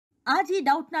আজই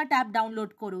Doubtnut app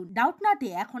download করুন। ডাউটনাটে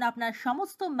এখন আপনার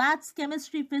সমস্ত ম্যাথস,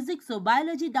 কেমিস্ট্রি, ফিজিক্স ও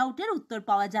বায়োলজি ডাউটের উত্তর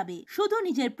পাওয়া যাবে। শুধু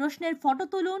নিজের প্রশ্নের ফটো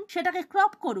তুলুন, সেটাকে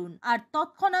ক্রপ করুন আর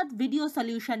তৎক্ষণাৎ ভিডিও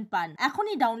সলিউশন পান।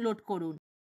 এখনই ডাউনলোড করুন।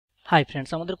 হাই ফ্রেন্ডস,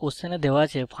 আমাদের কোশ্চেনে দেওয়া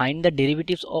আছে find the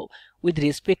derivatives with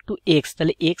respect to x.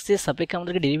 তাহলে এক্স এর সাপেক্ষে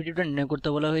আমাদেরকে ডেরিভেটিভটা নির্ণয় করতে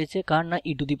বলা হয়েছে কার না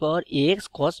ই to the power x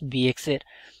cos bx এর।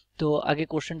 তো আগে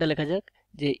কোশ্চেনটা লেখা যাক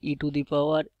যে ই to the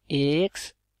power x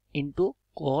into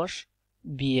cos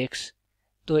bx.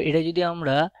 তো এটা যদি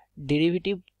আমরা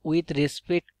derivative with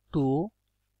respect to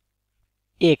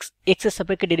x এর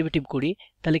সাপেক্ষে ডেরিভেটিভ করি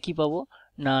তাহলে কি পাবো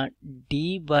না D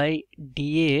by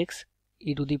dx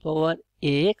E to the power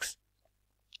x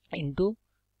into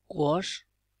cos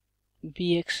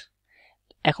bx.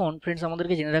 এখন ফ্রেন্ডস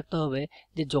আমাদেরকে জেনে রাখতে হবে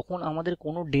যে যখন আমাদের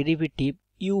কোনো ডেরিভেটিভ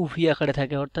ইউ ভি আকারে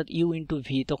থাকে অর্থাৎ ইউ ইন্টু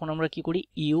ভি, তখন আমরা কি করি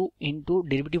you into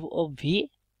derivative of V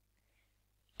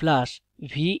plus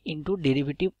V into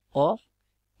derivative of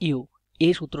you,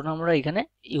 এই সূত্রটা আমরা এখানে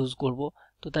ইউজ করব।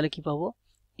 তো তাহলে কি পাবো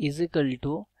is equal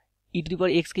to E to the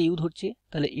পাওয়ার এক্সকে ইউ ধরছি,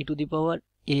 তাহলে ই to the power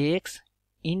x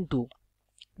into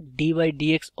D by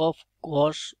dx of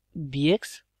cos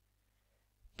bx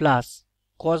plus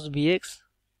cos bx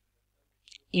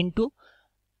into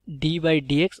d by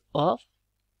dx of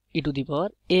e to the power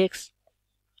x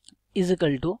is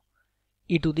equal to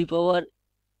e to the power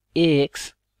x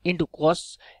into cos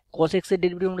x এর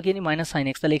derivative আমরা কি জানি minus sine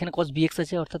x, তাহলে এখানে cos bx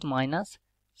আছে অর্থাৎ minus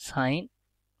sine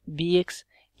bx,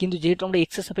 কিন্তু যেহেতু আমরা x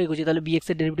এর সাপেক্ষে করছি তাহলে bx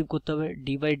এর ডেরিভেটিভ করতে হবে d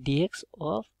by dx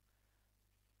of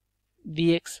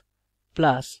bx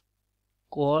plus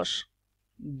cos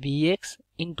bx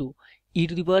into E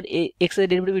to the power x এর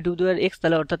derivative E to the power x,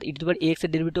 তাহলে অর্থাৎ ই টু দি পাওয়ার এক্স এর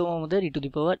ডেরিভেটিভ আমাদের ই টু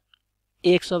দি পাওয়ার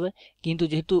এক্স হবে, কিন্তু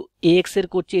যেহেতু এক্স এর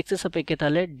করছি এক্স এর সাপেক্ষে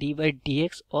তাহলে D by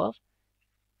dx of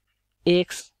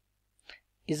x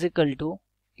is equal to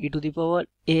E to the power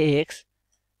x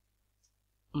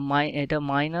এটা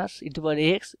minus E to the power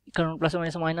x, কারণ plus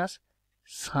minus minus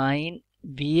sine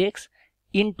bx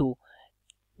into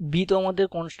B তো আমাদের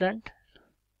constant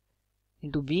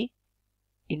into B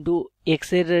into x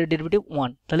এর derivative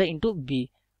 1 তাহলে into B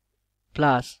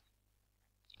plus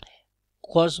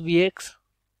cos bx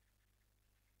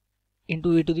into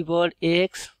E to the power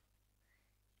x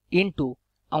into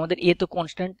আমাদের এ তো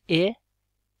constant এ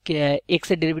x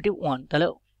এর derivative 1 তাহলে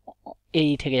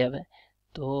এই থেকে যাবে।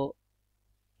 তো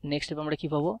নেক্সট স্টেপ আমরা কি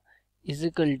পাবো ইজ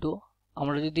ইকাল টু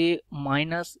আমরা যদি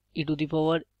minus E to the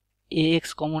power A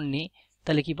x common নিই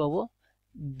তাহলে কি পাবো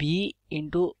বি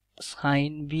ইন্টু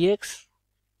সাইন বিএক্স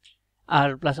আর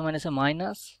প্লাসে মাইনাসে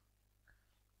মাইনাস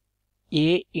এ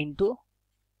ইন্টু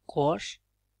cos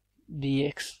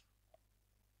bx,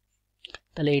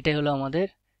 তাহলে এটাই হলো আমাদের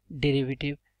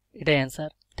ডেরিভেটিভ, এটাই answer.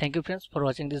 Thank you friends for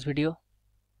watching this video.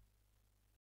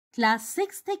 Class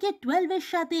 6 থেকে 12 এর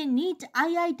সাথে নিট,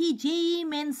 আইআইটি, জেইই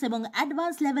মেন্স এবং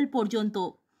অ্যাডভান্স লেভেল পর্যন্ত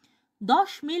 10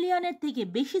 মিলিয়নের থেকে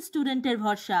বেশি স্টুডেন্টের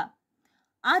ভরসা।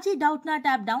 আজই ডাউটনাট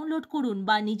অ্যাপ ডাউনলোড করুন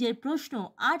বা নিজের প্রশ্ন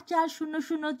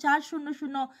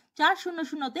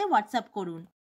 8400400400 তে হোয়াটসঅ্যাপ করুন।